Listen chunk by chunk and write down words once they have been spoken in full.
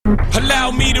allow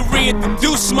me to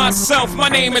reintroduce myself. My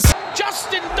name is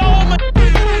Justin Dolman.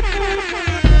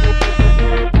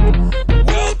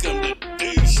 Welcome to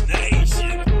Deuce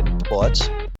Nation.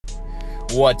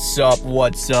 What's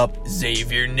up,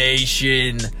 Xavier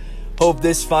Nation? Hope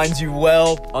this finds you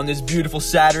well on this beautiful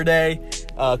Saturday,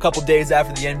 a couple days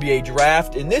after the NBA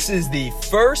draft. And this is the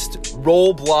first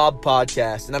Roll Blob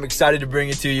podcast, and I'm excited to bring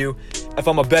it to you. If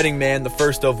I'm a betting man, the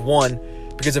first of one,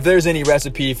 because if there's any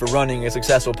recipe for running a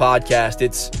successful podcast,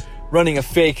 it's running a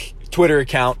fake Twitter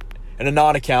account and a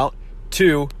non-account.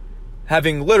 2,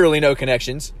 having literally no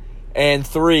connections. And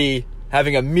 3,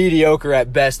 having a mediocre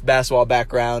at best basketball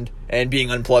background and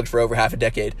being unplugged for over half a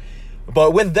decade.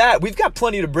 But with that, we've got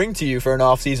plenty to bring to you for an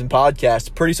off-season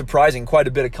podcast. Pretty surprising, quite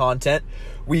a bit of content.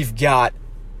 We've got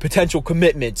potential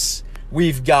commitments.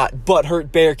 We've got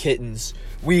butthurt bear kittens.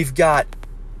 We've got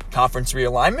conference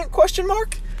realignment, ?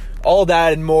 All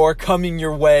that and more coming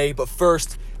your way. But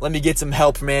first, let me get some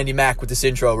help from Andy Mack with this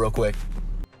intro real quick.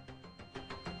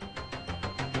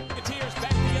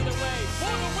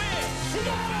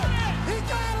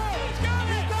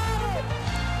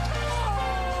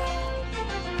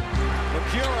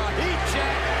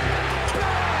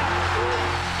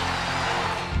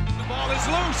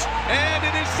 Loose, and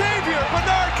it is Xavier.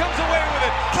 Bernard comes away with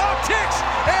it. Clock ticks,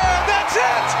 and that's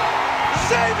it.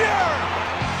 Xavier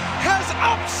has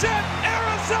upset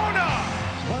Arizona.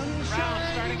 Brown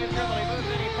starting to dribble. He moves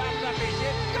it. He pops up. He's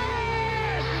hit.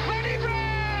 Good! Lenny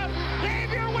Brown!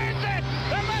 Xavier wins it.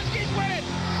 The Muskies win it.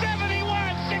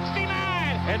 71-69.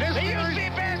 And the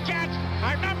UC Bearcats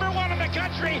are number 1 in the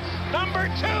country, number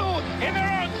 2 in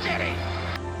their own city.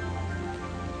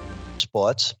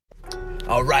 Sports.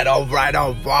 All right.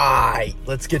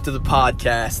 Let's get to the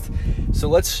podcast. So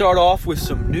let's start off with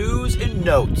some news and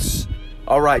notes.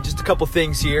 All right, just a couple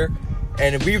things here.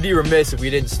 And we'd be remiss if we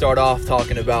didn't start off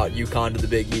talking about UConn to the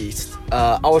Big East.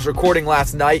 I was recording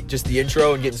last night, just the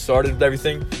intro and getting started with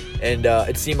everything. And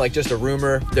it seemed like just a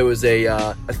rumor. There was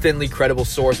a thinly credible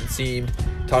source, it seemed,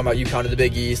 talking about UConn to the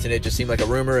Big East. And it just seemed like a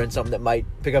rumor and something that might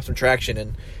pick up some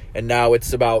traction. And now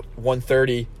it's about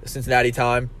 1:30 Cincinnati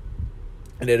time.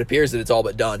 And it appears that it's all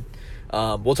but done.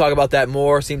 We'll talk about that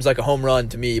more. Seems like a home run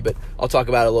to me, but I'll talk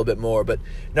about it a little bit more. But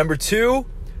number 2,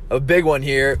 a big one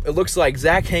here. It looks like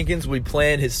Zach Hankins will be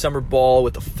playing his summer ball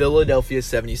with the Philadelphia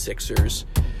 76ers.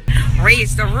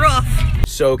 Raise the roof.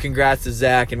 So congrats to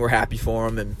Zach, and we're happy for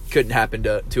him, and couldn't happen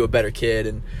to a better kid.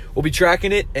 And we'll be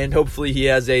tracking it, and hopefully he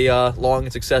has a long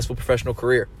and successful professional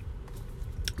career.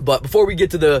 But before we get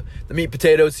to the meat and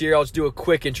potatoes here, I'll just do a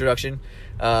quick introduction.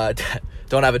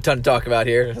 Don't have a ton to talk about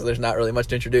here, so there's not really much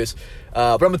to introduce.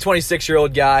 But I'm a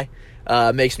 26-year-old guy.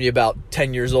 Makes me about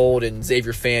 10 years old in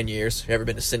Xavier fan years. If you've ever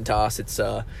been to Cintas, it's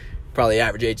probably the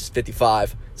average age is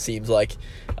 55, seems like.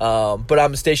 But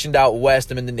I'm stationed out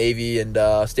west. I'm in the Navy and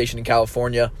stationed in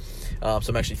California. So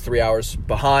I'm actually 3 hours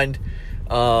behind.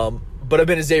 But I've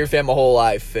been a Xavier fan my whole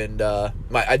life. And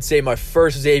I'd say my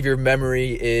first Xavier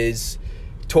memory is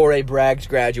Torrey Braggs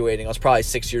graduating. I was probably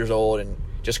 6 years old and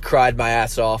just cried my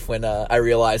ass off when I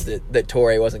realized that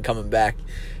Torrey wasn't coming back.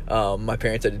 My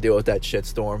parents had to deal with that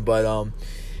shitstorm. But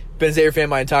been a Xavier fan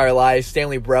my entire life.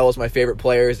 Stanley Burrell was my favorite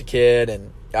player as a kid,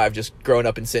 and I've just grown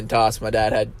up in Cintas. My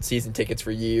dad had season tickets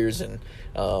for years, and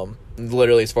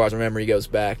literally as far as my memory goes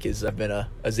back, I've been a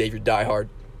Xavier diehard.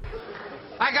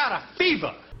 I got a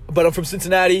fever. But I'm from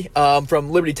Cincinnati. I'm from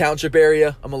Liberty Township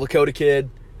area. I'm a Lakota kid.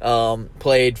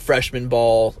 Played freshman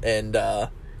ball and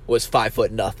was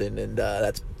 5'0", and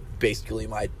that's basically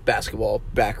my basketball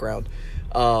background.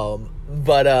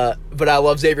 But I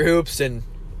love Xavier hoops, and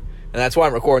that's why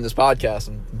I'm recording this podcast.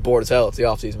 I'm bored as hell. It's the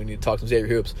offseason. We need to talk some Xavier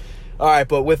hoops. All right,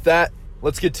 but with that,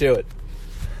 let's get to it.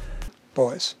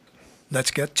 Boys,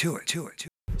 let's get to it.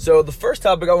 So the first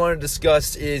topic I want to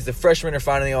discuss is the freshmen are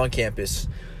finally on campus.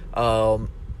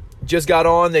 Just got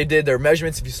on. They did their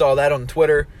measurements, if you saw that on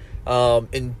Twitter.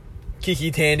 In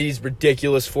Kiki Tandy's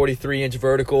ridiculous 43-inch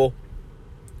vertical.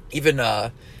 Even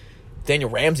Daniel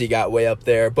Ramsey got way up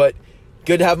there. But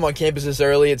good to have him on campus this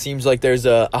early. It seems like there's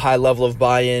a high level of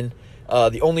buy-in.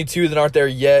 The only two that aren't there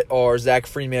yet are Zach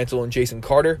Freemantle and Jason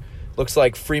Carter. Looks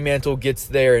like Freemantle gets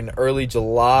there in early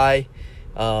July.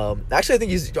 Actually, I think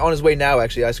he's on his way now.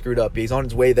 Actually, I screwed up. He's on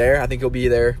his way there. I think he'll be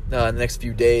there in the next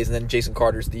few days. And then Jason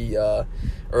Carter's the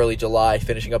early July,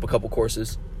 finishing up a couple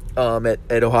courses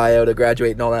at Ohio to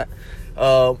graduate and all that.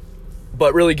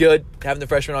 But really good having the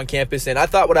freshmen on campus. And I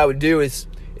thought what I would do is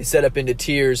set up into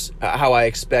tiers how I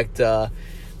expect the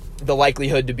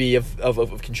likelihood to be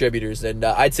of contributors. And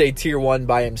I'd say tier 1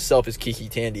 by himself is Kiki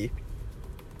Tandy.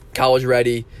 College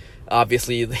ready.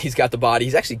 Obviously, he's got the body.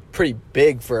 He's actually pretty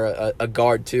big for a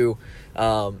guard, too.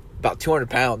 about 200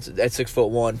 pounds at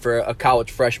 6'1" for a college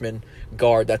freshman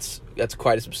guard. That's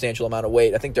quite a substantial amount of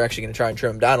weight. I think they're actually going to try and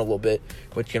trim him down a little bit,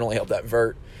 which can only help that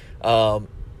vert.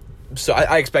 So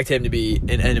I expect him to be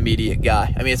an immediate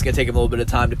guy. I mean, it's going to take him a little bit of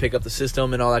time to pick up the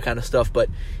system and all that kind of stuff, but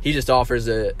he just offers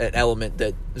an element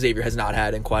that Xavier has not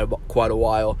had in quite a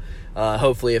while.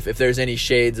 Hopefully, if there's any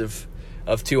shades of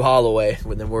Tu Holloway,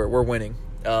 then we're winning.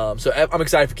 So I'm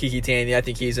excited for Kiki Tandy. I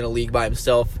think he's in a league by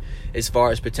himself as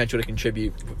far as potential to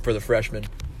contribute for the freshman.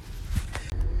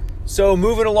 So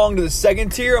moving along to the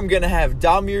second tier, I'm going to have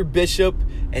Dahmir Bishop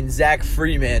and Zach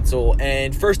Freemantle.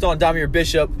 And first on Dahmir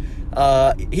Bishop,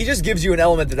 he just gives you an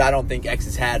element that I don't think X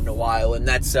has had in a while, and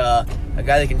that's a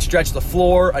guy that can stretch the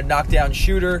floor, a knockdown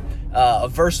shooter, a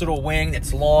versatile wing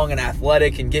that's long and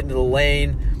athletic and get into the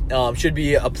lane, should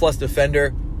be a plus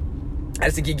defender. I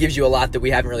just think he gives you a lot that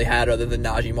we haven't really had other than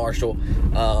Najee Marshall,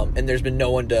 and there's been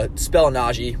no one to spell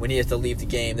Najee when he has to leave the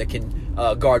game that can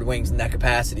guard wings in that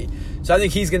capacity. So I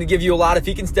think he's going to give you a lot. If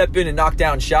he can step in and knock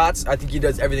down shots, I think he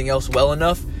does everything else well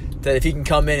enough that if he can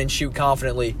come in and shoot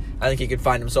confidently, I think he could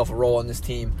find himself a role on this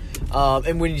team.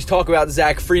 And when you talk about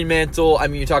Zach Freemantle, I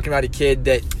mean, you're talking about a kid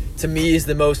that, to me, is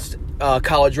the most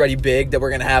college-ready big that we're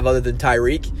going to have other than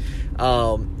Tyreek.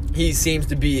 He seems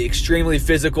to be extremely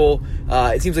physical.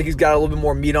 It seems like he's got a little bit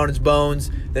more meat on his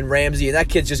bones than Ramsey, and that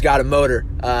kid's just got a motor.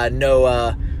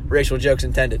 No racial jokes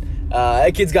intended.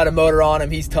 That kid's got a motor on him.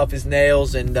 He's tough as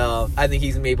nails, and I think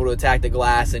he's going to be able to attack the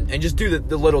glass and just do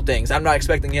the little things. I'm not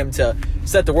expecting him to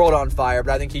set the world on fire,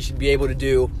 but I think he should be able to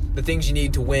do the things you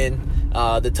need to win,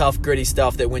 the tough, gritty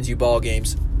stuff that wins you ball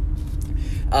games.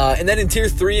 And then in Tier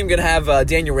 3, I'm going to have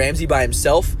Daniel Ramsey by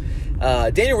himself.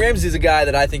 Daniel Ramsey is a guy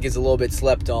that I think is a little bit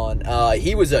slept on.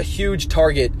 He was a huge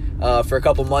target for a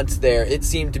couple months there. It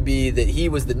seemed to be that he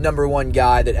was the number one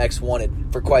guy that X wanted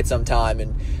for quite some time.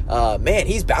 And, man,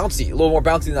 he's bouncy, a little more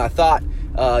bouncy than I thought.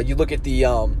 You look at the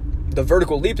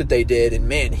vertical leap that they did, and,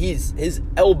 man, his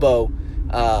elbow,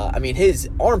 his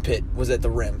armpit was at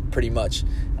the rim pretty much,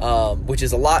 which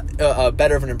is a lot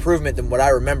better of an improvement than what I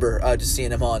remember just seeing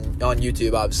him on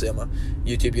YouTube. Obviously, I'm a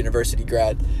YouTube University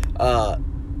grad.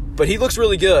 But he looks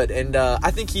really good, and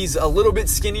I think he's a little bit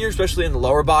skinnier, especially in the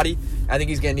lower body. I think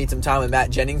he's going to need some time with Matt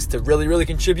Jennings to really, really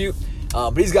contribute.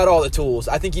 But he's got all the tools.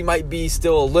 I think he might be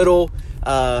still a little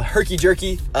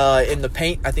herky-jerky in the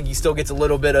paint. I think he still gets a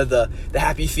little bit of the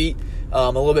happy feet,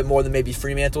 a little bit more than maybe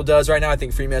Freemantle does right now. I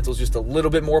think Fremantle's just a little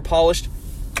bit more polished.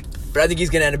 But I think he's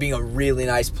going to end up being a really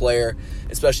nice player,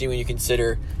 especially when you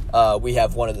consider we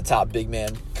have one of the top big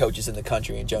man coaches in the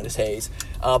country in Jonas Hayes.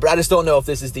 But I just don't know if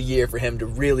this is the year for him to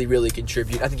really, really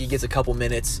contribute. I think he gets a couple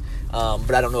minutes,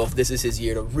 but I don't know if this is his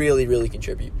year to really, really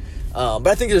contribute. But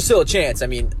I think there's still a chance. I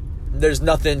mean, there's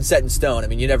nothing set in stone. I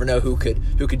mean, you never know who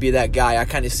could be that guy. I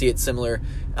kind of see it similar,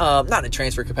 not in a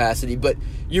transfer capacity, but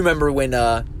you remember when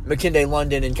McKinday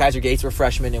London and Kaiser Gates were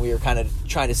freshmen, and we were kind of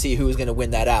trying to see who was going to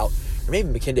win that out. Or maybe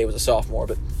McKinday was a sophomore,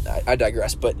 but I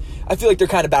digress. But I feel like they're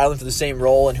kind of battling for the same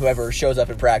role, and whoever shows up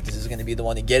in practice is going to be the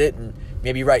one to get it and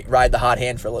maybe ride the hot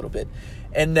hand for a little bit.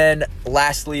 And then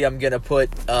lastly, I'm going to put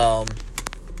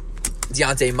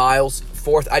Deontay Miles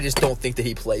fourth. I just don't think that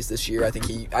he plays this year. I think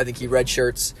he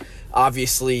redshirts.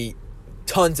 Obviously,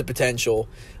 tons of potential,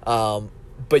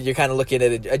 but you're kind of looking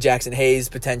at a Jackson Hayes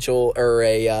potential or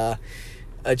a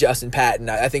Justin Patton.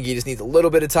 I think he just needs a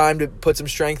little bit of time to put some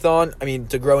strength on. I mean,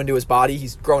 to grow into his body.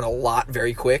 He's grown a lot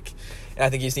very quick. And I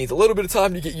think he just needs a little bit of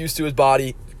time to get used to his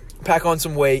body, pack on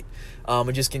some weight,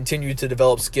 and just continue to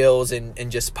develop skills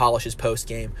and just polish his post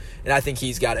game. And I think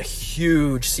he's got a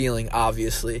huge ceiling,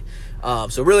 obviously.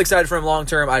 So really excited for him long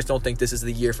term. I just don't think this is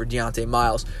the year for Deontay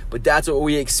Miles. But that's what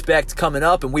we expect coming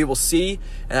up, and we will see.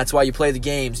 And that's why you play the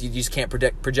games. You just can't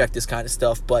project this kind of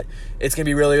stuff. But it's going to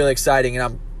be really, really exciting, and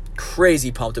I'm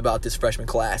crazy pumped about this freshman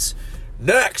class.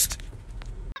 Next!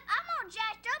 I'm all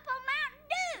jacked up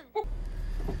on Mountain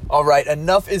Dew. All right,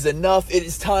 enough is enough. It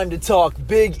is time to talk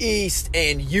Big East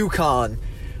and UConn.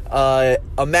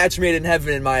 A match made in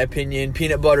heaven, in my opinion.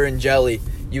 Peanut butter and jelly,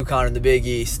 UConn and the Big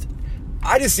East.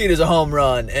 I just see it as a home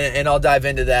run, and I'll dive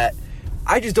into that.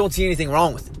 I just don't see anything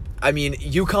wrong with it. I mean,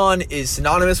 UConn is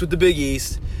synonymous with the Big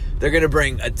East. They're going to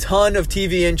bring a ton of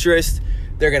TV interest.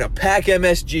 They're going to pack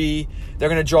MSG. They're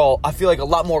going to draw, I feel like, a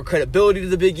lot more credibility to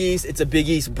the Big East. It's a Big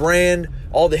East brand.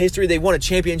 All the history. They won a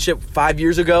championship 5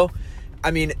 years ago.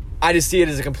 I mean, I just see it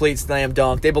as a complete slam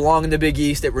dunk. They belong in the Big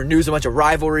East. It renews a bunch of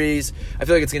rivalries. I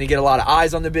feel like it's going to get a lot of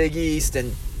eyes on the Big East.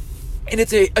 And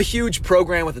it's a huge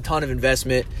program with a ton of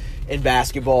investment in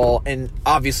basketball. And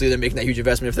obviously they're making that huge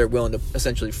investment if they're willing to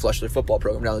essentially flush their football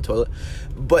program down the toilet.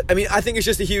 But, I mean, I think it's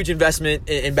just a huge investment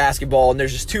in basketball. And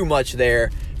there's just too much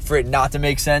there for it not to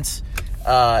make sense.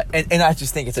 And I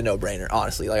just think it's a no-brainer,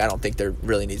 honestly. Like, I don't think there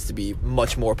really needs to be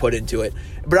much more put into it.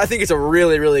 But I think it's a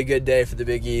really, really good day for the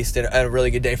Big East and a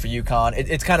really good day for UConn.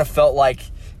 It's kind of felt like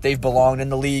they've belonged in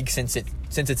the league since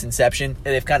its inception.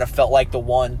 And they've kind of felt like the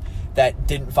one that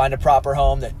didn't find a proper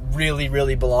home that really,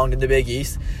 really belonged in the Big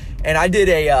East. And I did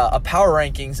a power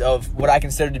rankings of what I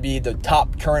consider to be the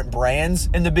top current brands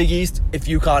in the Big East, if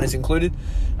UConn is included.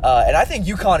 And I think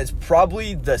UConn is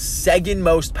probably the second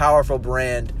most powerful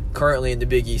brand currently in the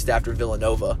Big East after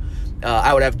Villanova.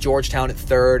 I would have Georgetown at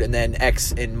third, and then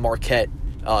X and Marquette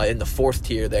in the fourth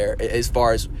tier there as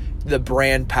far as the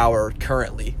brand power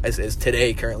currently, as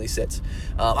today currently sits.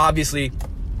 Obviously,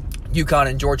 UConn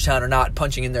and Georgetown are not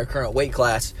punching in their current weight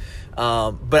class,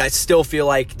 but I still feel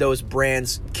like those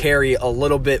brands carry a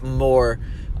little bit more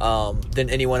than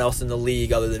anyone else in the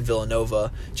league other than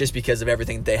Villanova, just because of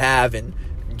everything that they have, and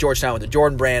Georgetown with the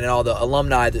Jordan brand and all the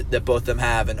alumni that both of them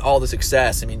have and all the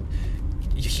success. I mean,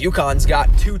 UConn's got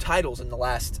 2 titles in the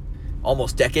last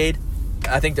almost decade.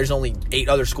 I think there's only 8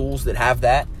 other schools that have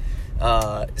that.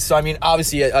 So, I mean,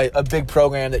 obviously a big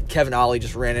program that Kevin Ollie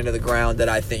just ran into the ground that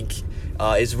I think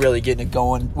is really getting it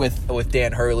going with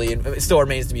Dan Hurley. And it still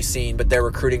remains to be seen, but they're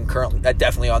recruiting currently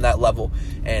definitely on that level.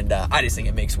 And I just think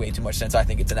it makes way too much sense. I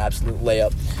think it's an absolute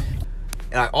layup.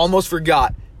 And I almost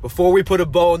forgot, before we put a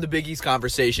bow on the Big East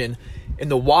conversation, in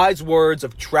the wise words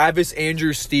of Travis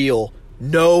Andrew Steele,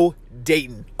 no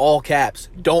Dayton, all caps.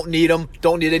 Don't need them.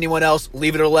 Don't need anyone else.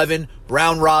 Leave it at 11.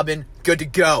 Round robin. Good to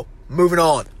go. Moving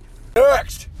on.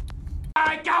 Next.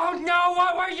 I don't know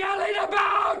what we're yelling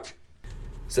about!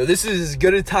 So this is as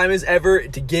good a time as ever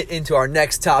to get into our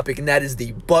next topic, and that is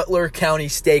the Butler County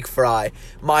Steak Fry,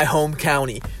 my home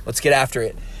county. Let's get after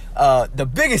it. The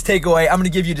biggest takeaway, I'm going to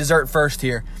give you dessert first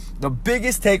here. The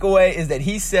biggest takeaway is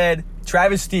that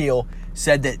Travis Steele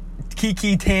said that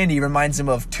Kiki Tandy reminds him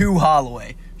of 2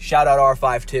 Holloway. Shout out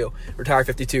R52,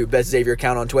 Retire52, best Xavier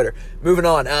account on Twitter. Moving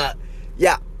on.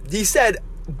 Yeah, he said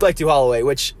like 2 Holloway,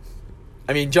 which,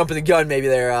 I mean, jumping the gun, maybe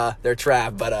they're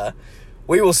trapped, but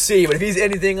we will see. But if he's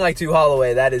anything like 2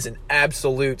 Holloway, that is an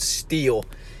absolute steal.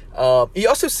 He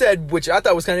also said, which I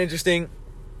thought was kind of interesting,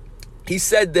 he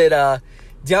said that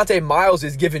Deontay Miles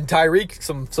is giving Tyreek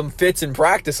some fits in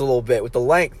practice a little bit with the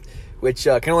length, which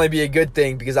can only be a good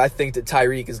thing because I think that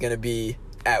Tyreek is going to be,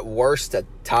 at worst, a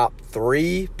top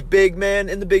 3 big man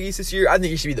in the Big East this year. I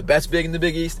think he should be the best big in the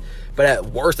Big East, but at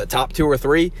worst, a top 2 or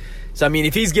 3. So, I mean,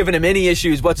 if he's giving him any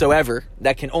issues whatsoever,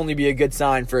 that can only be a good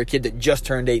sign for a kid that just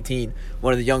turned 18,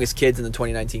 one of the youngest kids in the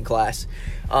 2019 class.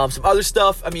 Some other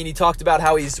stuff, I mean, he talked about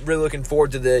how he's really looking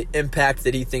forward to the impact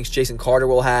that he thinks Jason Carter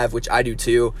will have, which I do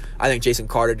too. I think Jason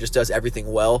Carter just does everything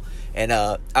well, and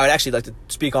I would actually like to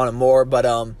speak on him more, but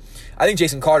I think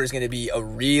Jason Carter is going to be a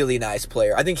really nice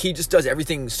player. I think he just does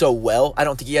everything so well. I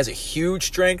don't think he has a huge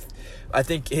strength. I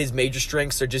think his major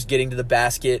strengths are just getting to the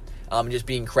basket, just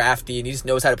being crafty, and he just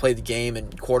knows how to play the game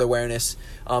and court awareness.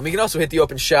 He can also hit the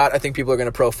open shot. I think people are going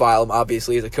to profile him,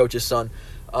 obviously, as a coach's son.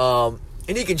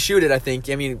 And he can shoot it, I think.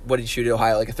 I mean, what did he shoot at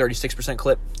Ohio? Like a 36%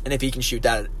 clip? And if he can shoot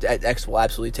that, X will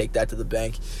absolutely take that to the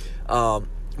bank.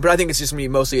 But I think it's just going to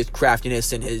be mostly his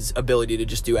craftiness and his ability to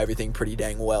just do everything pretty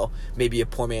dang well. Maybe a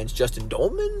poor man's Justin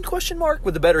Dolman, ?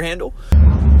 With a better handle.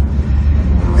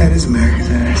 That is America's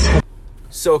ass.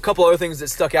 So a couple other things that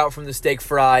stuck out from the steak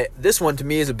fry. This one, to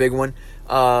me, is a big one.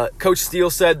 Coach Steele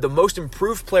said the most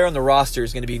improved player on the roster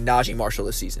is going to be Najee Marshall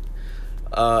this season.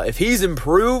 If he's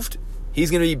improved, he's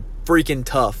going to be freaking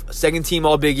tough. Second team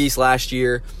All-Big East last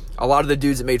year. A lot of the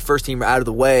dudes that made first team are out of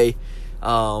the way.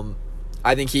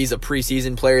 I think he's a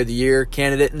preseason player of the year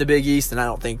candidate in the Big East, and I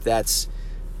don't think that's,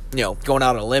 going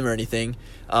out on a limb or anything.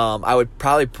 I would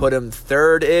probably put him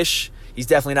third-ish. He's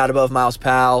definitely not above Miles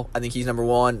Powell. I think he's number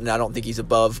 1, and I don't think he's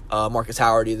above Marcus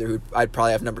Howard either, who I'd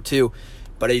probably have number 2.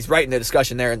 But he's right in the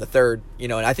discussion there in the third,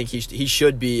 and I think he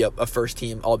should be a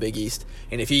first-team All-Big East.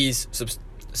 And if he's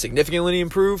significantly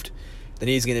improved, then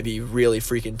he's going to be really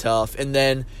freaking tough. And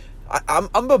then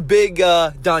I'm a big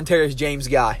Dontaris James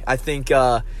guy. I think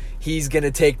he's going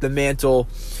to take the mantle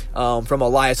from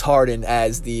Elias Harden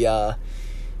as the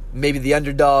maybe the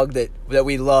underdog that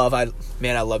we love. I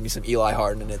love me some Eli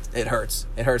Harden, and it hurts.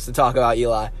 It hurts to talk about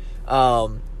Eli.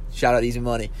 Shout out Easy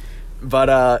Money.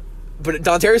 But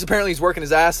Dontaris apparently is working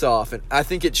his ass off, and I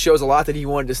think it shows a lot that he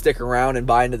wanted to stick around and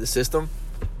buy into the system.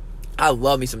 I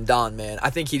love me some Don, man. I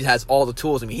think he has all the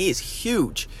tools. I mean, he is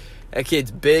huge. That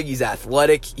kid's big. He's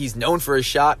athletic. He's known for his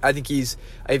shot. I think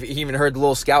I've even heard the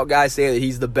little scout guy say that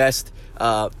he's the best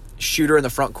shooter in the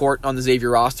front court on the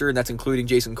Xavier roster, and that's including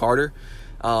Jason Carter.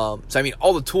 So, I mean,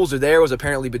 all the tools are there. Was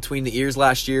apparently between the ears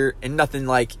last year, and nothing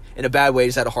like in a bad way.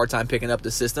 Just had a hard time picking up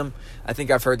the system. I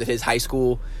think I've heard that his high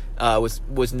school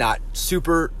was not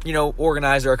super,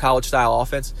 organized or a college-style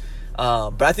offense.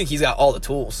 But I think he's got all the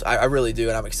tools. I really do,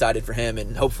 and I'm excited for him,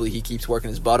 and hopefully he keeps working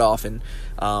his butt off, and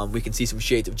we can see some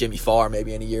shades of Jimmy Farr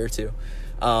maybe in a year or two.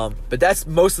 But that's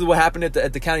most of what happened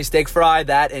at the County Steak Fry.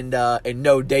 That and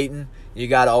no Dayton. You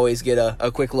got to always get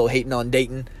a quick little hating on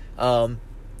Dayton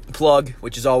plug,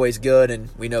 which is always good, and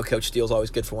we know Coach Steele's always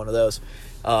good for one of those.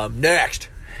 Next.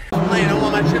 Laying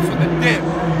all my chips with the dip,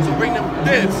 so bring them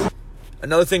dips.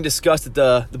 Another thing discussed at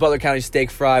the Butler County Steak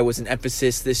Fry was an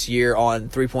emphasis this year on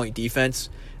three-point defense.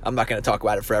 I'm not going to talk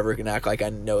about it forever and act like I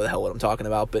know the hell what I'm talking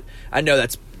about, but I know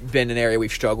that's been an area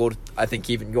we've struggled. I think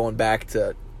even going back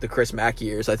to the Chris Mack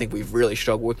years, I think we've really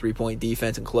struggled with three-point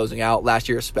defense and closing out last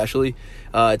year especially.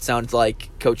 It sounds like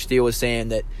Coach Steele was saying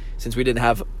that since we didn't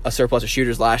have a surplus of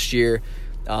shooters last year,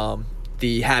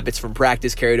 the habits from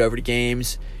practice carried over to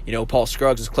games. Paul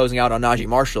Scruggs is closing out on Najee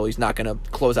Marshall. He's not going to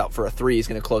close out for a three. He's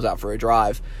going to close out for a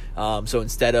drive. So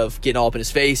instead of getting all up in his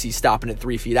face, he's stopping at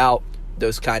 3 feet out.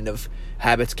 Those kind of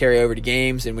habits carry over to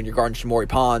games. And when you're guarding Shamori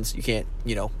Pons, you can't,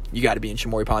 you got to be in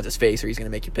Shamori Pons' face or he's going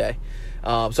to make you pay.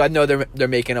 So I know they're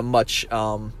making a much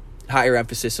higher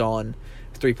emphasis on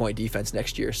three-point defense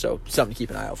next year. So something to keep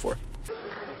an eye out for.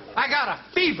 I got a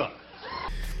fever.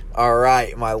 All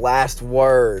right, my last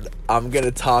word. I'm going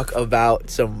to talk about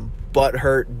some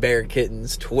butthurt Bear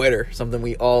Kittens Twitter, something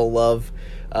we all love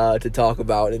to talk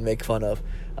about and make fun of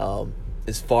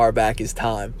as far back as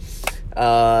time.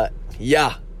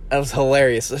 Yeah, that was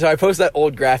hilarious. So I posted that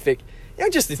old graphic,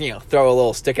 just to, throw a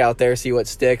little stick out there, see what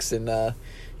sticks, and,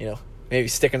 maybe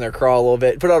stick in their craw a little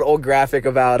bit. Put out an old graphic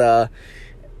about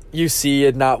UC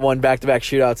had not won back-to-back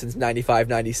shootouts since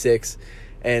 95-96.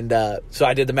 And so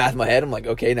I did the math in my head. I'm like,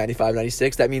 okay,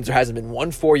 95-96. That means there hasn't been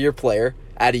one 4-year player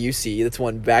at a UC that's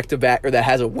won back-to-back or that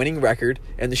has a winning record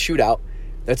in the shootout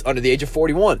that's under the age of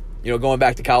 41. Going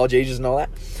back to college ages and all that.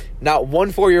 Not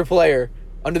one 4-year player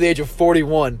under the age of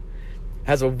 41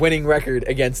 has a winning record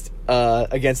against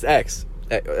X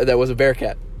that was a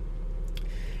Bearcat.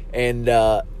 And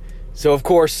so, of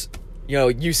course,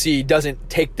 UC doesn't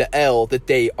take the L that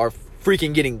they are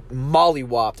freaking getting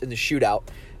mollywopped in the shootout.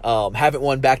 Haven't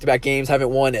won back-to-back games. Haven't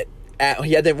won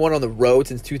he hadn't won on the road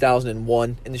since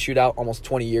 2001 in the shootout, almost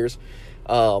 20 years.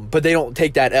 But they don't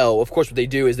take that L. Of course, what they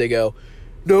do is they go,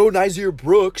 no, Nazir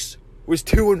Brooks was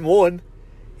 2-1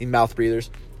 in mouth breathers,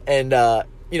 and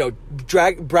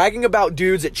bragging about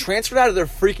dudes that transferred out of their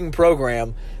freaking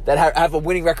program that have a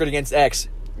winning record against X.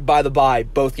 By the by,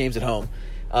 both games at home.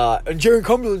 And Jaron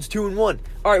Cumberland's 2-1.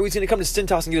 All right, he's going to come to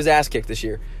Cintas and get his ass kicked this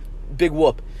year. Big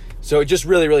whoop. So just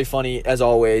really, really funny, as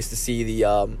always, to see the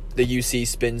UC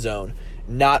spin zone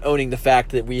not owning the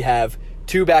fact that we have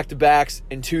 2 back-to-backs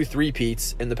and 2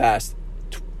 three-peats in the past,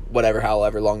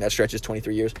 however long that stretch is,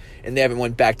 23 years. And they haven't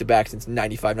won back-to-back since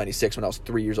 95-96 when I was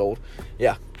 3 years old.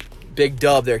 Yeah, big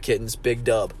dub there, kittens. Big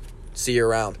dub. See you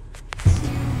around.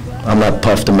 I'm not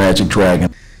Puff the Magic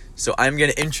Dragon. So I'm going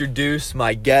to introduce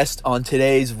my guest on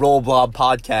today's Roll Blob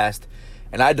podcast.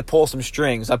 And I had to pull some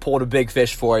strings. I pulled a big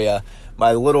fish for you.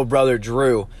 My little brother,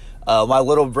 Drew. My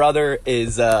little brother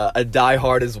is a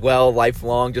diehard as well,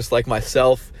 lifelong, just like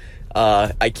myself.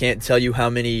 I can't tell you how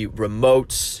many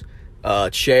remotes,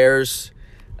 chairs,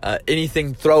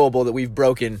 anything throwable that we've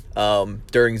broken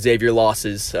during Xavier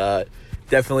losses.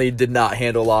 Definitely did not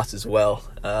handle losses well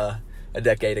a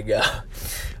decade ago.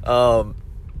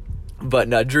 But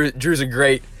no, Drew's a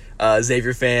great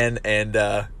Xavier fan,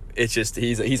 and it's just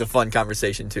he's a fun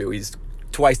conversation too. He's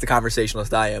twice the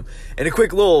conversationalist I am. And a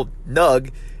quick little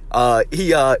nug,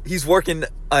 he's working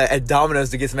at Domino's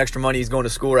to get some extra money. He's going to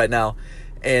school right now,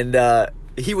 and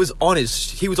he was on his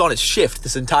shift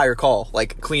this entire call,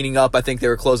 like cleaning up. I think they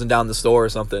were closing down the store or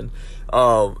something,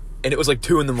 and it was like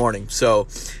 2 a.m. So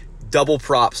double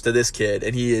props to this kid,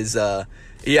 and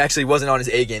he actually wasn't on his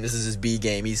A game. This is his B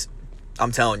game.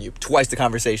 I'm telling you, twice the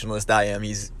conversationalist I am.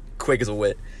 He's quick as a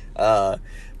wit. But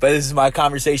this is my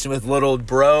conversation with little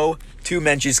bro. 2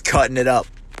 menches cutting it up.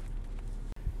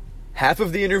 Half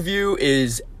of the interview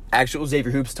is actual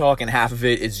Xavier Hoops talk, and half of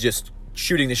it is just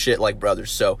shooting the shit like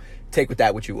brothers. So take with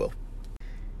that what you will.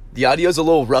 The audio's a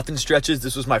little rough in stretches.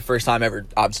 This was my first time ever,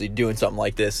 obviously, doing something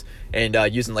like this and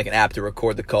using like an app to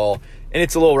record the call. And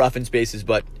it's a little rough in spaces,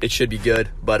 but it should be good.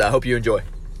 But I hope you enjoy.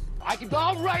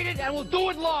 I'll write it and we'll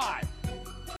do it live.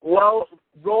 Well,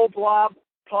 Roll Blob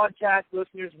podcast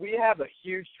listeners, we have a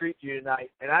huge treat for you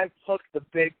tonight, and I've hooked the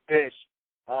big fish.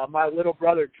 My little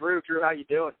brother, Drew. Drew, how you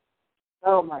doing?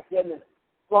 Oh, my goodness.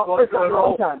 Welcome to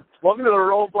the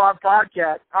Roll Blob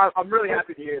podcast. I'm really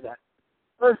happy to hear that.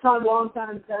 First time, long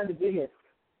time to be here.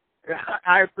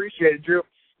 I appreciate it, Drew.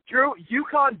 Drew,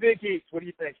 UConn Big East, what do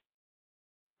you think?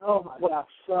 Oh my gosh.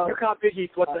 UConn Big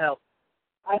East, what the hell?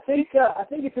 I think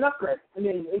it's an upgrade. I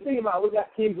mean, you think about it, we've got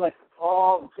teams like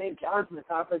all St. John's in the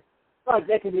conference. It's not like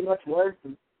they can be much worse,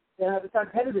 and they have the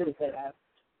competitors they have.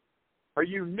 Are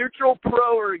you neutral,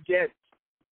 pro, or against?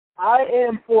 I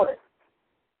am for it.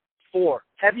 For.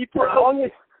 Heavy pro? As long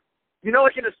as, you know,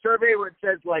 like in a survey where it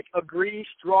says, like, agree,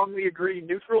 strongly agree,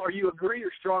 neutral, are you agree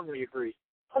or strongly agree?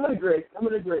 I'm going to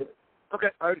agree. Okay.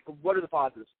 All right. What are the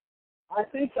positives? I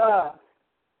think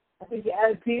you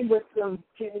add a team with some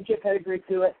championship pedigree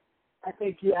to it. I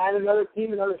think you add another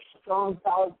team, another strong,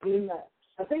 solid team that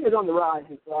I think is on the rise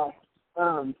as well.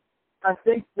 I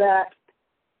think that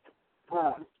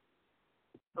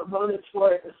a bonus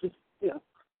for it is just, you know,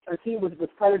 a team with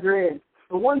pedigree. And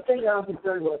the one thing that I'm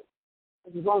concerned with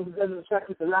is as long as it doesn't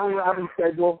affect the round robin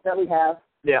schedule that we have.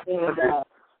 Yeah.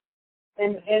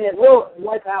 And it will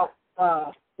wipe out,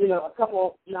 you know, a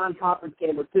couple non-conference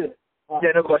games or two.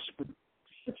 Yeah, no question.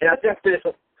 Yeah,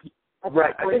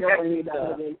 right.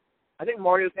 I think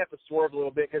Mario's going to have to swerve a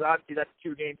little bit because obviously that's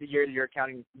 2 games a year that you're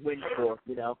counting wins for,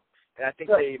 you know. And I think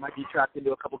they might be trapped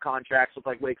into a couple contracts with,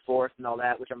 like, Wake Forest and all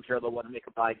that, which I'm sure they'll want to make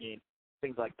a bye game,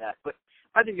 things like that. But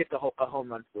I think it's a home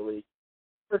run for the league.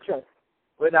 For sure.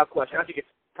 Without question. I think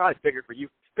it's probably bigger for you.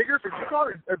 Bigger for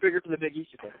UConn or bigger for the Big East,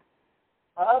 you think?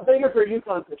 Bigger for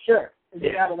UConn for sure.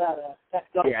 Yeah. Out of that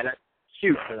stuff. Yeah, that's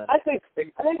huge for them. I think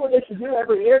what they should do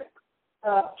every year,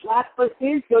 last place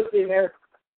team goes to the American.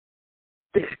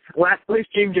 Last place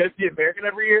team goes to the American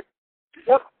every year?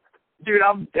 Yep. Dude,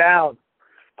 I'm down.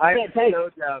 I'm so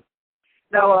down.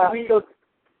 Now,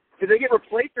 do they get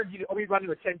replaced or are we running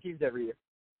with 10 teams every year?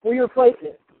 We replace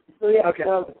it. So, yeah. Okay.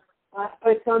 So, last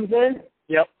place comes in,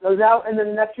 yep, goes out, and then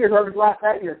the next year, whoever's last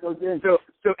that year goes in. So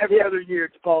every other year,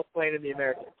 DePaul's playing in the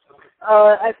American.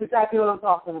 That's exactly what I'm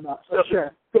talking about, for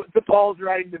sure. So DePaul's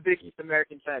riding the Big East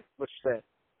American fence, what you say.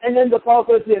 And then DePaul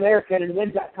goes to the American and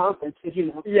wins that conference, because, you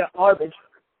know, garbage.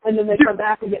 And then they come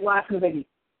back and get last in the Big East.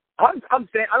 I'm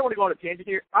saying, I don't want to go on a tangent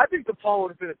here. I think DePaul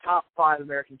would have been a top 5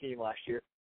 American team last year.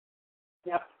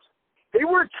 Yep. They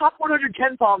were a top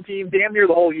 110 palm team damn near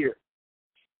the whole year.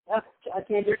 Yep. I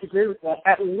can't disagree with that.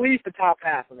 At least a top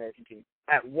half American team,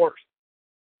 at worst.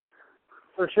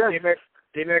 For sure.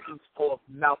 The Americans full of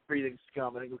mouth-breathing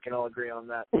scum. I think we can all agree on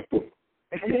that.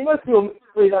 I mean, most people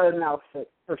breathe out of the outfit,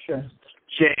 for sure.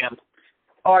 Jammed.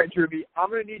 All right, Drewby, I'm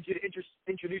going to need you to introduce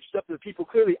yourself to the people.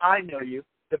 Clearly, I know you.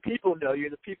 The people know you.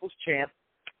 The people's champ.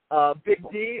 Big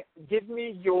D, give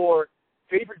me your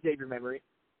favorite Xavier memory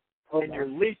and your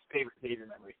least favorite Xavier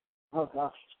memory. Oh,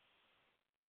 gosh.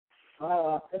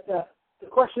 It's a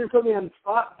question that put me on the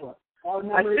spot.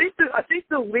 I think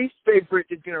the least favorite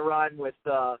is going to rhyme with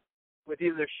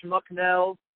either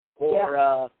Schmucknell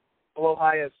or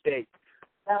Ohio State.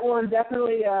 That one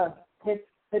definitely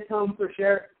hits home for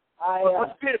sure.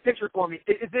 Let's paint a picture for me.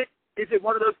 Is it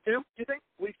one of those two, do you think?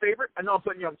 Least favorite? I know I'm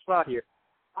putting you on the spot here.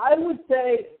 I would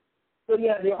say, so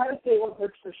yeah, the Ohio State one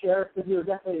hurts for sure because we were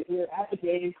at the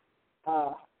game.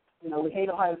 You know, we hate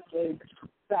Ohio State,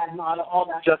 bad model, all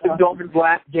that Justin stuff. Dolman's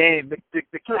last game, the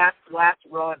Cats' last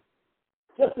run.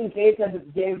 Just in case as the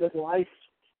game of his life.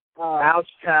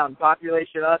 Ouchtown,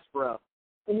 population us, bro.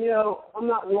 And, you know, I'm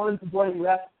not one to blame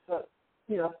refs, but,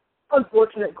 you know,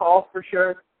 unfortunate call for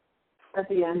sure at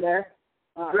the end there.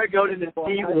 Greg Oden is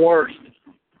the worst.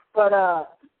 But I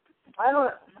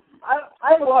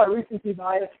have a lot of recency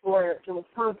bias for it. The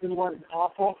Wisconsin one is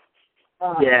awful.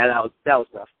 Yeah, that was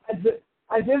tough.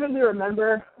 I vividly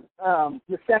remember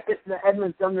the second the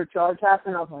Edmund Sumner charge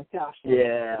happened. I was like, gosh.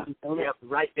 Yeah. Yep.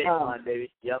 Right baseline,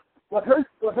 baby. Yep. What hurts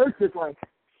is like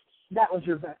that was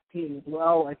your best team as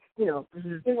well. Like, you know,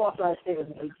 Ohio State was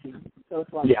an 18, so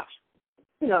it's like,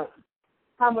 you know,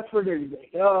 how much further do you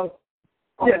make?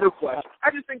 Yeah, no question.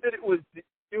 I just think that it was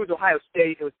Ohio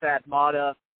State. It was Thad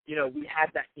Matta. You know, we had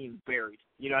that team buried.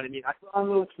 You know what I mean?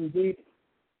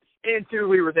 And two,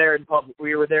 we were there in public.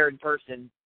 We were there in person,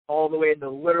 all the way in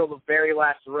the very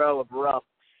last row of Rupp,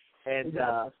 and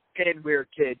we were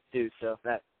kids too. So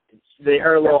they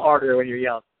hurt a little harder when you're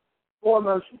young. More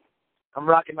emotion. I'm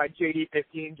rocking my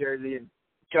JD-15 jersey and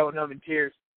going home in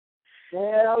tears.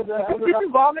 Yeah, that was Did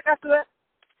you vomit after that?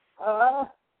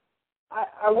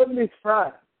 I wouldn't be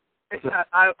surprised.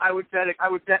 I would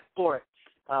bet for it.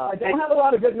 I don't have a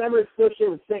lot of good memories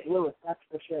associated with St. Louis, that's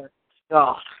for sure.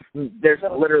 Oh, there's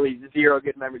literally zero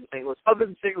good memories of St. Louis, other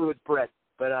than St. Louis bread.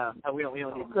 But we don't need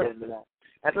to get into that.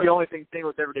 That's the only thing St.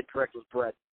 Louis ever did correct was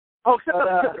bread. Oh, except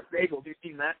they cut their bagels. Have you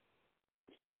seen that?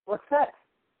 What's that?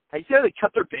 Have you seen how they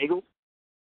cut their bagels?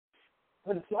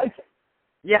 With a slicer.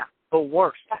 Yeah. The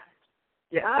worst.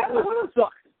 Yeah, St. Louis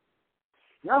sucks.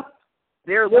 No.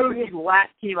 They're literally the last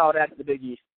team I would add to the Big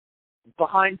East,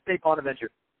 behind State Bonaventure.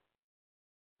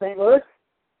 St. Louis?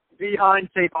 Behind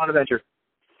State Bonaventure.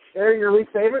 They're your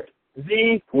least favorite?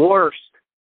 The worst.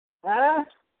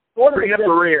 Bring up the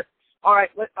rear. All right,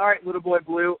 little boy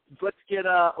Blue. Let's get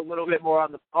a little bit more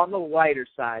on the lighter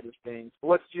side of things.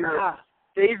 What's your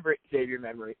favorite Xavier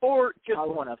memory, or just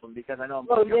one of them? Because I know I'm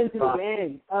going into the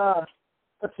game.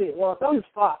 Let's see. Well, it's on the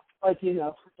spot, like you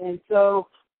know, and so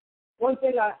one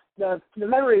thing the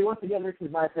memory once again,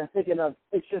 Richard Vice, I'm thinking of.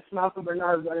 It's just Malcolm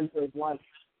Bernard running for his life.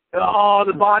 Oh,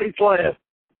 the body slam.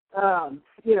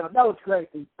 You know, that was great.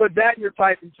 Put that in your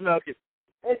pipe and smoke it.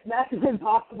 That's an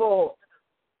impossible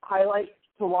highlight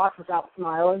to watch without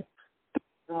smiling.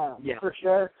 For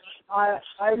sure. I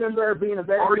remember being a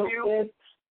very little kid.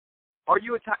 Are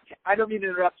you I don't mean to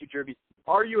interrupt you, Jerby.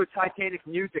 Are you a Titanic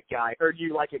music guy, or do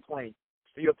you like it plain?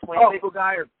 Are you a plain bagel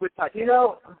guy, or with Titanic? You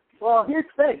know, well, here's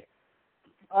the thing.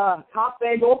 Top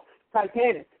bagel,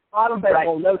 Titanic. Bottom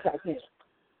bagel, no Titanic.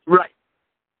 Right.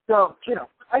 So, you know,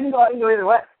 I can go either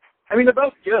way. I mean, they're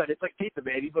both good. It's like pizza,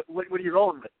 baby, but what are you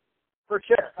rolling with? For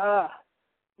sure.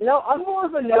 You know, I'm more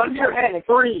of a no Titanic.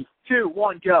 3, 2,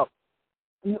 1, go.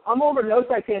 I'm more of a no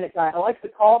Titanic guy. I like the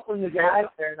call from the guy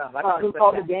Fair enough. who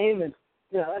called the game, and,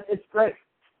 you know, it's great.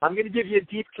 I'm going to give you a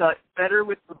deep cut, better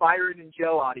with the Byron and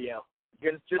Joe audio.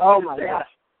 Oh, my gosh.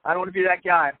 I don't want to be that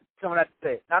guy. Someone has to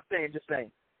say it. Not saying, just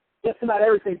saying. Just about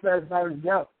everything's better than Byron and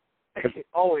Joe.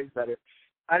 Always better.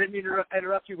 I didn't mean to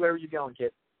interrupt you. Where were you going,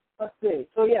 kid? Let's see.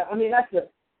 So, yeah, I mean, that's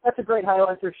a great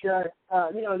highlight for sure.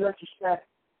 You know, in retrospect,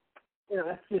 you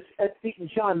know, that's beating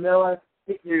Sean Miller.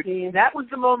 Dude, that was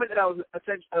the moment that I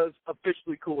was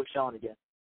officially cool with Sean again.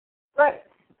 Right.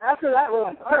 After that, we're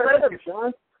like, all right, whatever,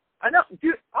 Sean. I know.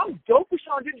 Dude, I'm dope with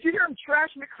Sean. Did you hear him trash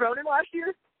Mick Cronin last year?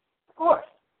 Of course.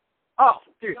 Oh,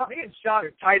 dude, me and Sean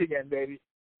are tight again, baby.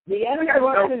 The enemy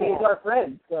is our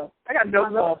friend, so. I got no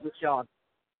calls with Sean.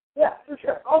 Yeah, for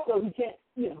sure. Also, he can't,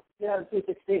 you know, get out of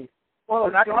 216. Well,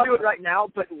 we're not going to do it right now,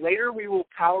 but later we will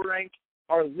power rank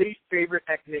our least favorite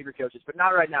ex-Xavier coaches, but not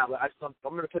right now. But I'm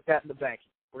going to put that in the bank.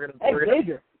 We're going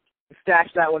to stash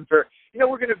that one for. You know,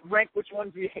 we're going to rank which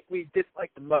ones we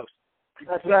dislike the most.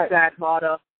 That's right. Thad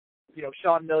Matta, you know,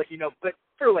 Sean Miller, you know, but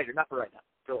for later, not for right now.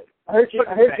 For later. I heard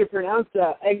you pronounce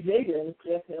Xavier.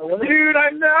 Dude, I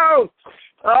know.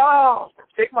 Oh,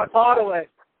 take my pot away.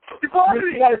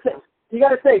 You got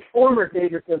to say former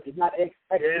Xavier coaches, not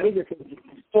ex-Xavier coaches.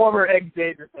 Former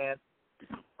ex-Xavier fan.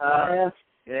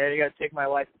 Yeah, you got to take my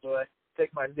license away.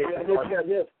 Take my Xavier.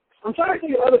 I'm trying to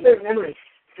think of other favorite memories.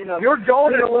 You know, you're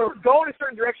going in a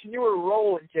certain direction. You were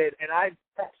rolling, kid, and I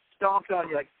stomped on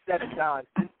you like 7 times.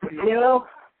 You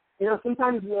know,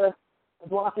 sometimes the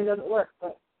blocking doesn't work,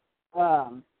 but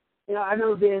you know, I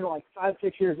remember being like 5,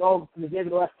 6 years old when the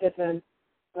David West Tiffin.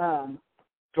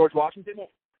 George Washington.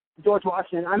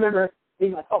 I remember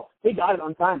being like, oh, he got it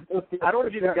on time. I don't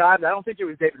want to be the guy, but I don't think it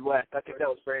was David West. I think that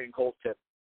was Brandon Cole's tip.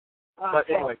 But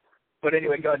anyway,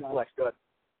 go ahead, Flex. Go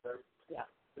ahead. Yeah.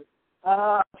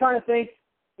 I'm trying to think,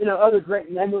 you know, other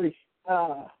great memories.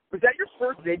 Was that your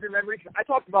first Xavier memory? I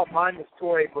talked about mine with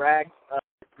Torrey Bragg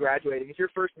graduating. Is your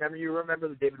first memory you remember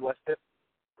the David West tip?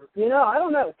 You know, I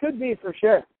don't know. It could be for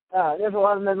sure. There's a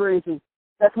lot of memories, and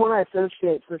that's one I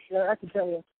associate for sure. I can tell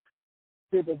you.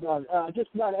 Just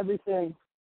about everything.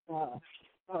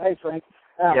 Hey, Frank.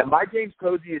 Yeah, my James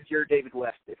Posey is your David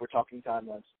West, if we're talking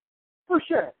timelines. For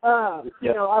sure.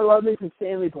 You know, I love me some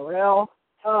Stanley Burrell.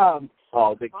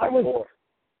 Big time four.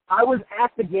 I was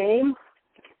at the game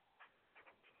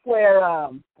where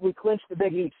we clinched the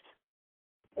Big East.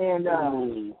 And,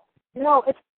 you know,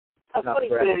 it's a funny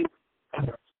thing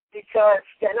because,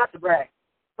 not to brag,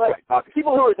 but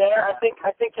people who were there, I think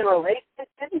can relate. It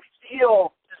didn't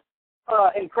feel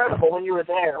incredible when you were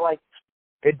there. Like,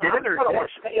 it didn't, or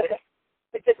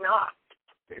it did not.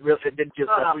 It didn't feel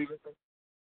special.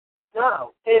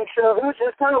 No, and so it was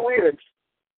just kind of weird.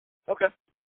 Okay.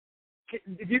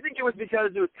 Do you think it was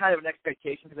because it was kind of an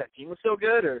expectation because that team was so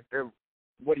good, or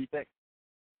what do you think?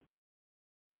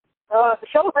 The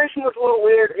celebration was a little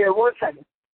weird. Here, 1 second.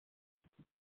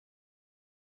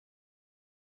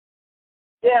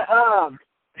 Yeah,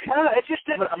 it just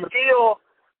didn't feel.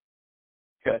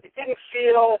 Good. It didn't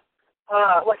feel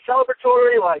like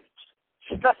celebratory, like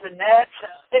stuff in nets.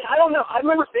 And I don't know. I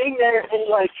remember being there and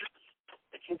like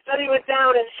the confetti went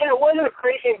down, and it wasn't a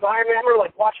crazy environment. I remember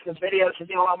like watching the videos and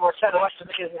being a lot more excited to watch the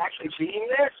videos than actually being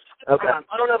there. Okay.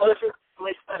 I don't know if this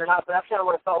relates to that or not, but that's kind of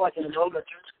what it felt like in the moment.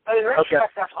 I mean, in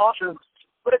retrospect, that's awesome.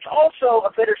 But it's also a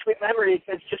bittersweet memory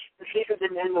because just the season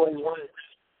didn't end the way we wanted.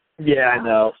 Yeah, I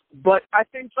know. But I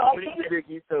think winning Big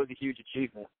East though is a huge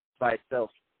achievement by itself.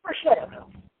 For sure.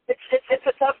 It's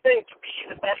a tough thing to be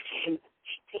the best team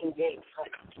 18 games.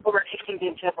 Like, over 18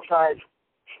 game sample size,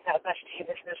 best team.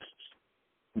 It's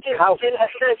hard to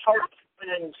win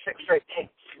in 6 straight games,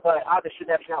 but obviously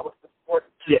that's not what the sport.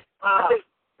 Yeah.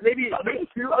 Maybe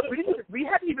too. We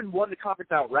hadn't even won the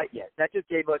conference outright yet. That just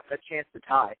gave us a chance to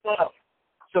tie. No.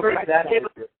 So maybe that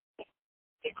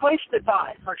it clinched the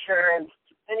tie for sure, and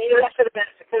that could have been.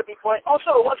 It could have been quite.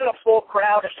 Also, it wasn't a full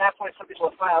crowd at that point. Some people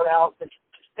were filed out. But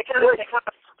they kind of.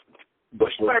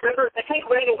 I remember they kind of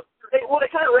ran away. They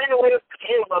kind of ran away with the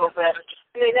game a little bit,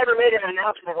 and they never made an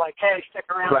announcement like, "Hey, stick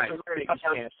around." Right.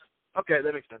 Okay,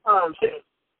 that makes sense.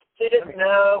 They didn't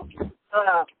know.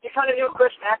 You kind of knew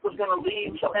Chris Mack was going to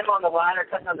leave, so him on the ladder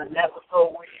cutting on the net was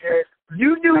so weird.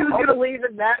 You knew he was going to leave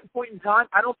at that point in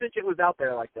time? I don't think it was out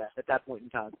there like that at that point in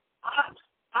time.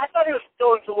 I thought he was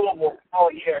going to Louisville all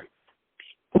year.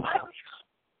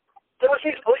 There was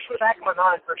his voice in the back of my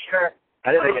mind for sure.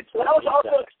 I didn't think that was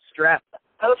also strapped.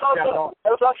 That was also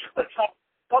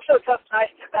a tough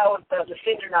night. That was the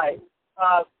senior night.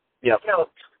 Yep. You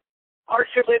know,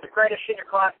 arguably the greatest senior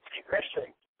class in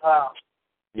history.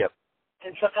 Yep.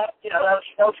 And so that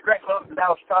was a great moment. That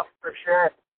was tough for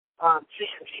sure.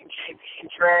 Seeing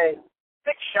Trey,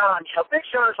 Big Sean. Big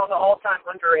Sean is on the all-time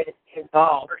underrated team.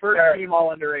 First team all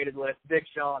underrated list. Big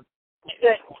Sean.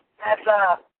 As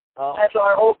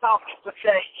our old pal would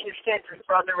say, his Stanford's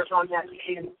brother was on that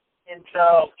team, and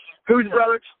so whose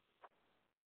brother?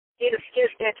 His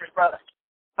Stanford's brother.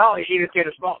 Oh, he was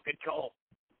Tanner Small. Good call.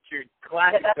 Dude,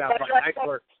 classic stuff. Nice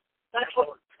work.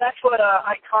 That's what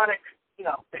iconic,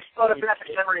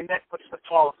 photographic memory meant with the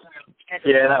ball.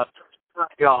 Yeah.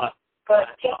 God. But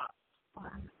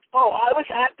I was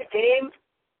at the game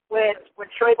when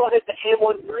Trayvon hit the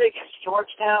hand-1 3 against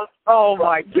Georgetown. Oh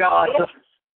my God.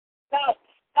 Now,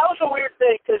 that was a weird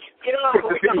thing because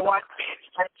we watch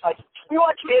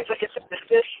games like it's a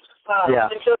business.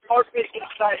 And so it forced me to get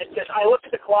excited because I looked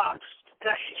at the clock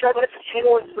and I see Trayvon hit the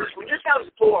hand-1 3. We're just down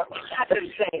 4. That's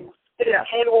insane.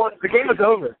 The game was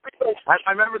over.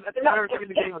 I remember thinking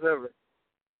the game was over.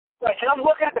 Right, and I'm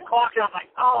looking at the clock and I'm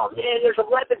like, oh man, there's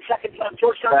 11 seconds left.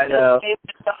 Georgetown. I know.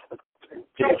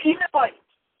 So even like,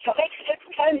 it's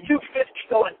 10-2-50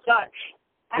 going Dutch.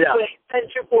 Actually,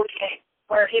 10-2-48.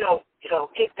 Where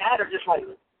take that or just like,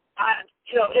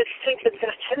 it thinks it's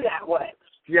going to end that way.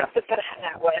 Yeah. It's going to end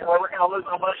that way, or we're going to lose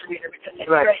on buzzer beater because it's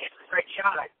right. a great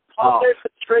shot. There's the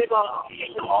Trayvon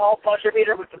all buzzer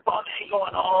beater with the bump angle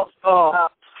and all.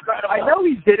 I know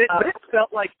he did it, but it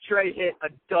felt like Trey hit a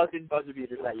dozen buzzer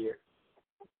beaters that year.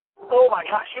 Oh my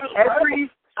gosh, he was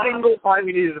every single time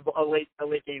we needed a late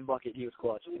game bucket, he was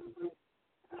clutch.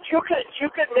 You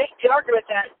could make the argument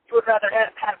that you would rather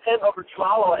have him over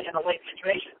Tualawa in a late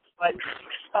situation, but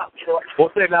we'll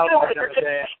save that for another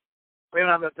day. We don't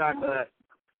have enough time for that.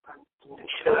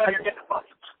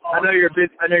 I know you're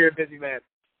a busy man.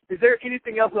 Is there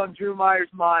anything else on Drew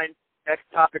Meyer's mind,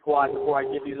 topic-wise, before I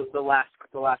give you the last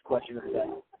question of the day?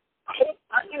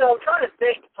 I'm trying to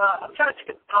think. I'm trying to think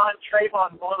of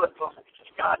Trayvon Blewett.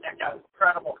 God, that guy's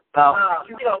incredible.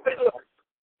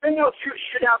 Been to a few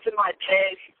shootouts in my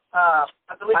day. I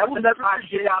believe I will never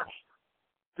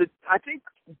forget. I think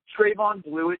Trayvon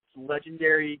Blewett's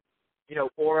legendary,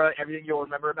 aura, everything you'll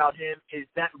remember about him is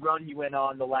that run he went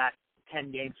on the last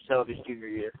 10 games or so of his junior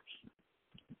year.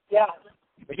 Yeah.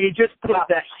 He just put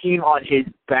that team on his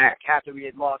back after we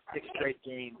had lost 6 straight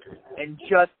games. And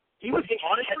he was,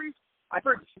 honestly, I've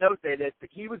heard Snow say this, but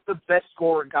he was the best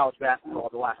scorer in college basketball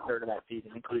the last third of that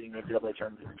season, including the NCAA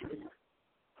tournament.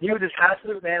 He was an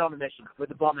absolute man on a mission with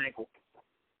a bum ankle.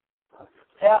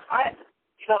 Yeah,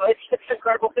 it's an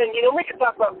incredible thing. We can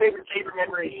talk about favorite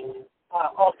memories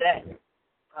all day.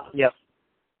 Yep.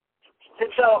 And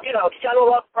so, gotta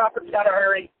love Crawford's gotta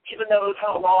hurry, even though it was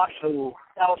a loss. Ooh.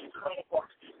 That was incredible.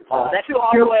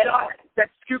 That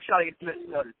scoop shot against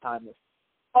Minnesota is timeless.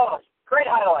 Oh, great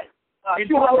highlight.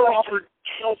 Crawford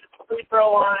free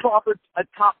throw line. Crawford, a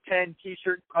top 10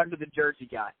 T-shirt under the jersey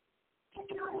guy.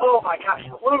 Oh my gosh,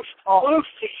 loose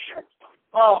T-shirt.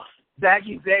 Oh,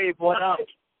 Baggy Zabe, what up?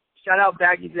 Shout out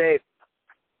Baggy Zabe.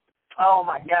 Oh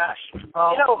my gosh.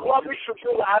 Love me from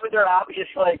Drew Lavender,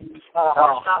 obviously.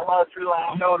 Not love Drew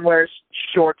Lavender. No one wears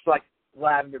shorts like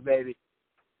Lavender, baby.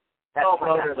 That's my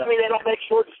gosh. I mean, they don't make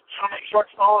shorts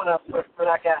small enough for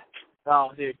that guy.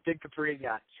 Oh, dude, big Capri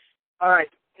guy. All right.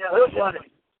 Yeah, it was fun.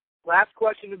 Last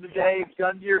question of the day,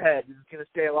 gun to your head. This is going to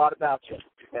say a lot about you.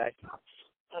 Okay.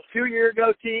 2 year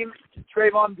ago, team,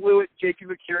 Trayvon Blewett, J.Q.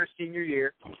 McCure, senior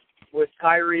year, with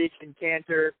Kyrie and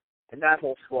Cantor and that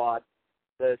whole squad.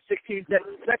 the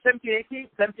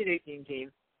 17-18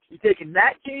 team. You taking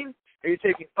that team, or you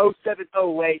taking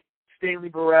 07-08, Stanley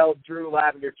Burrell, Drew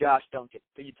Lavender, Josh Duncan?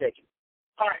 Who you taking?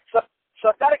 All right, so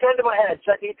I've got a gun to my head,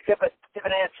 so I need to give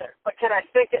an answer. But can I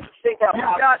think out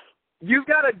loud? You've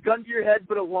got a gun to your head,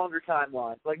 but a longer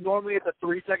timeline. Like normally it's a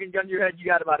 3-second gun to your head. You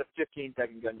got about a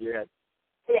 15-second gun to your head.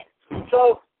 Yeah.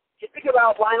 So you think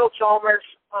about Lionel Chalmers,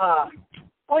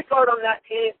 point guard on that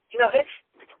team. You know, it's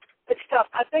tough.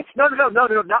 I think no,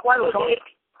 not Lionel Chalmers.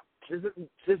 This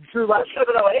is Drew Lavender.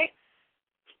 07-08.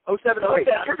 07-08.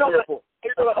 Okay, you're talking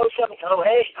about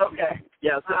 07-08. Okay.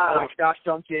 Yeah, Josh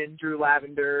Duncan, Drew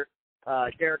Lavender,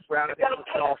 Derek Brown, I think was a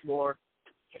sophomore.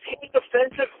 Is he the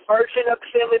defensive version of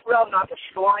Stanley Burrell, not the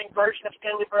scoring version of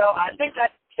Stanley Burrell? I think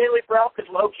that Stanley Burrell could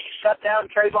low-key shut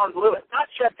down Trayvon Blewett. Not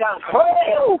shut down.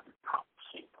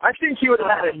 I think he would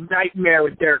have had a nightmare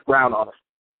with Derek Brown on him.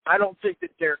 I don't think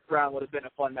that Derek Brown would have been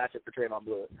a fun matchup for Trayvon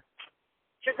Blewett.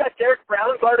 You've got Derek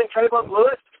Brown guarding Trayvon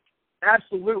Blewett?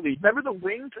 Absolutely. Remember the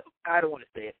wings? I don't want to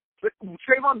say it. But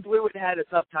Trayvon Blewett had a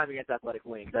tough time against athletic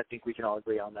wings. I think we can all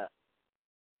agree on that.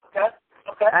 Okay.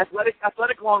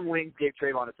 Athletic long wings gave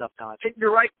Trayvon a tough time. And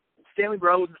you're right. Stanley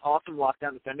Burrell was an awesome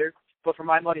lockdown defender. But for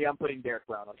my money, I'm putting Derek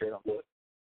Brown on Trayvon Blewett.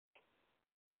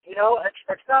 You know,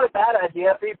 it's not a bad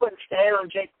idea. Are you putting Stan on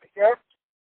J.P. McCure?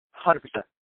 100%.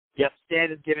 Yep, Stan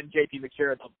has given J.P.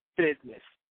 McCure the business.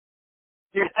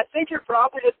 Dude, I think your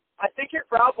problem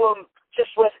just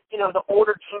with, you know, the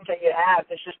older teams that you have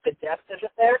is just the depth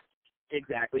isn't there.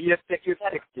 Exactly. You have six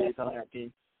dudes on that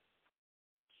team.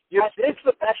 I think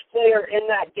the best player in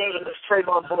that game is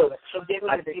Trayvon Blewett. So give me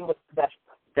the team with the best.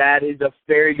 That is a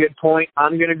very good point.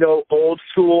 I'm going to go old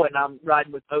school, and I'm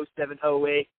riding with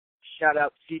 07-08. Shout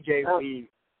out CJ Weave.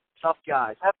 Tough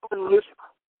guys.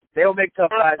 They don't make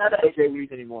tough guys like CJ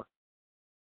Weave anymore.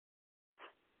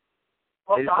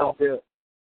 They just don't do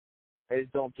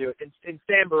it. And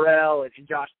Sam Burrell and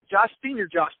Senior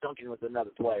Josh Duncan was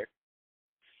another player.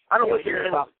 I don't want to hear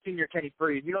about Senior Kenny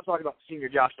Freed. You don't talk about Senior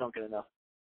Josh Duncan enough.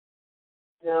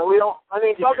 No, we don't. I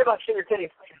mean, talking about Senior Kenny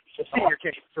Freed. Senior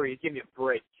Kenny Freed. Give me a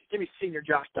break. Give me Senior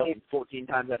Josh Duncan 14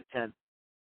 times out of 10.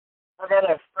 I got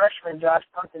a freshman Josh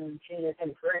Duncan and Senior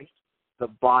Kenny Freed. The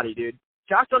body, dude.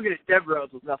 Josh Duncan at Dev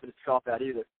Rose was nothing to scoff at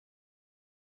either.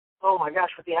 Oh, my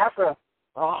gosh, with the afro.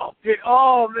 Oh, dude.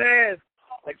 Oh, man.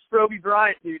 Like Sproby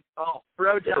Bryant, dude. Oh,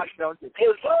 bro, Josh Duncan. He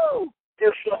was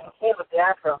with the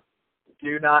afro.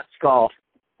 Do not scoff.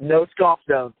 No scoff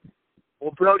zone.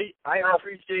 Well, Brody, I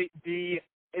appreciate the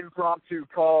impromptu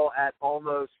call at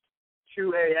almost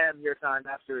 2 a.m. your time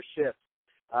after a shift.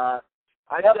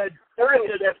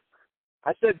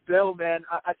 I said, Bill, man,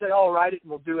 I said, I'll write it and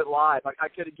we'll do it live. I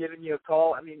could have given you a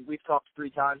call. I mean, we've talked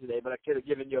 3 times today, but I could have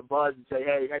given you a buzz and say,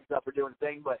 hey, heads up, we're doing a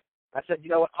thing. But I said, you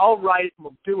know what, I'll write it and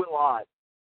we'll do it live.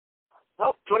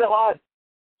 Oh, doing it live.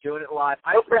 Doing it live.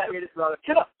 I appreciate it, brother.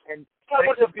 Get up. And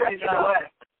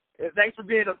thanks for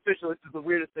being official. This is the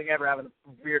weirdest thing ever, having a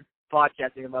weird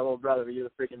podcasting with my little brother, but you're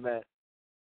the freaking man.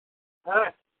 All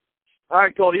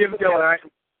right, Cole. You have a good one, all right?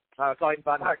 I'll call you.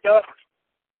 Bye now. All right, go.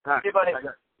 All right. See you, buddy.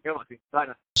 Good one. Bye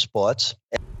now. Sports.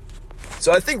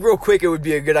 So I think real quick it would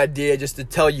be a good idea just to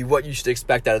tell you what you should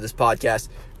expect out of this podcast.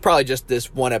 Probably just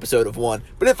this one episode of one.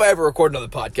 But if I ever record another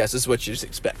podcast, this is what you should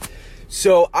expect.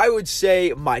 So I would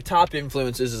say my top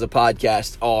influences as a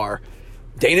podcast are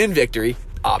Dana and Victory,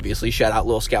 obviously, shout out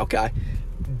Little Scout Guy.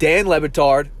 Dan Le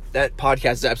Batard, that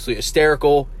podcast is absolutely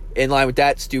hysterical. In line with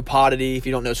that, Stu Podity. If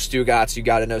you don't know Stugotz, you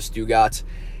got to know Stugotz.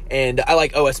 And I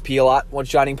like OSP a lot, One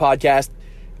Shining Podcast.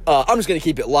 I'm just going to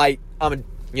keep it light.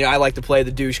 I like to play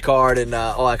the douche card and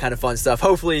all that kind of fun stuff.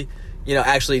 Hopefully,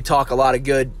 actually talk a lot of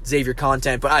good Xavier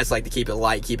content, but I just like to keep it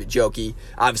light, keep it jokey.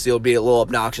 Obviously, it'll be a little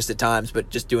obnoxious at times, but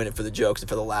just doing it for the jokes and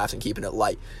for the laughs and keeping it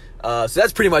light. So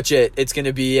that's pretty much it. It's going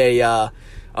to be a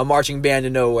marching band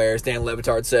of nowhere, as Dan Le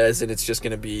Batard says, and it's just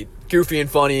going to be goofy and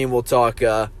funny, and we'll talk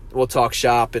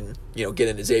shop and get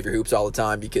into Xavier hoops all the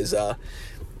time because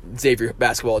Xavier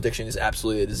basketball addiction is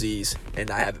absolutely a disease,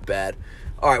 and I have it bad.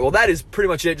 All right, well, that is pretty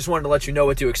much it. Just wanted to let you know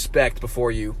what to expect before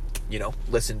you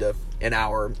listen to an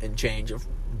hour and change of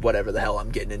whatever the hell I'm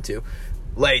getting into.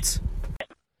 Lates.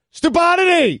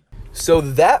 Stupidity! So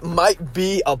that might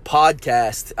be a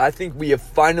podcast. I think we have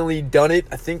finally done it.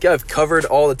 I think I've covered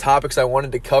all the topics I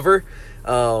wanted to cover.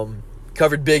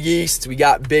 Covered Big East. We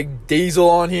got Big Diesel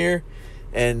on here.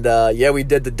 And, we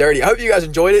did the dirty. I hope you guys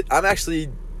enjoyed it. I'm actually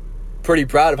pretty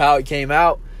proud of how it came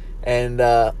out. And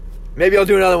maybe I'll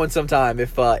do another one sometime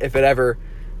if it ever...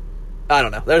 I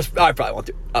don't know. I probably won't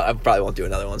do. I probably won't do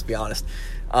another one, to be honest.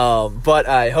 But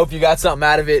I hope you got something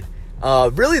out of it.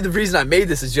 Really, the reason I made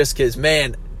this is just because,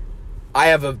 man, I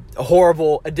have a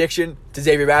horrible addiction to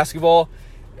Xavier basketball,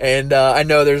 And I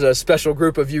know there's a special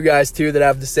group of you guys, too, that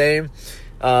have the same.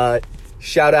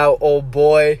 Shout out, old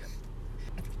boy.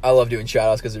 I love doing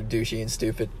shout-outs because they're douchey and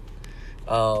stupid.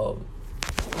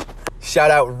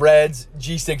 Shout out Reds,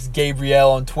 G6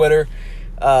 Gabriel on Twitter.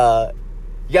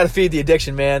 You got to feed the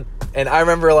addiction, man. And I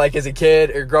remember, like, as a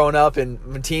kid or growing up in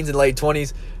my teens and late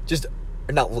 20s,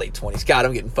 or not late 20s. God,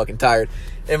 I'm getting fucking tired.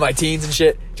 In my teens and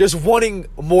shit, just wanting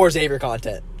more Xavier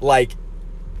content. Like,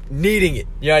 needing it.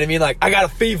 You know what I mean? Like, I got a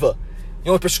fever.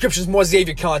 You know, prescription's more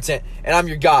Xavier content, and I'm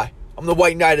your guy. I'm the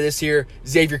white knight of this here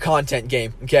Xavier content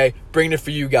game, okay? Bringing it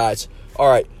for you guys. All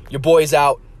right, your boy's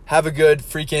out. Have a good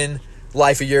freaking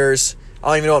life of yours. I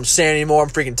don't even know what I'm saying anymore. I'm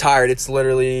freaking tired. It's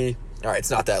literally, all right, it's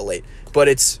not that late, but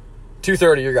it's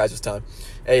 2:30 your guys' time,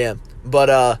 a.m.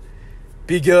 But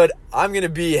be good. I'm going to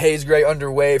be Haze Gray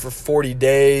underway for 40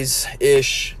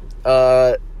 days-ish,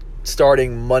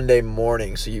 starting Monday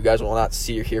morning, so you guys will not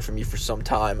see or hear from me for some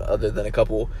time other than a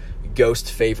couple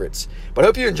ghost favorites. But I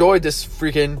hope you enjoyed this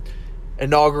freaking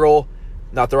inaugural,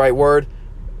 not the right word,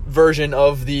 version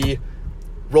of the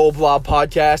Roll Blob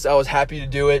podcast. I was happy to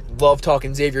do it. Love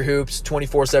talking Xavier hoops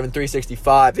 24/7,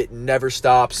 365. It never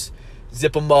stops.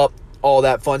 Zip them up, all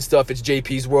that fun stuff. It's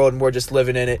JP's world, and we're just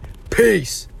living in it.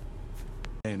 Peace.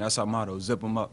 And that's our motto, zip them up.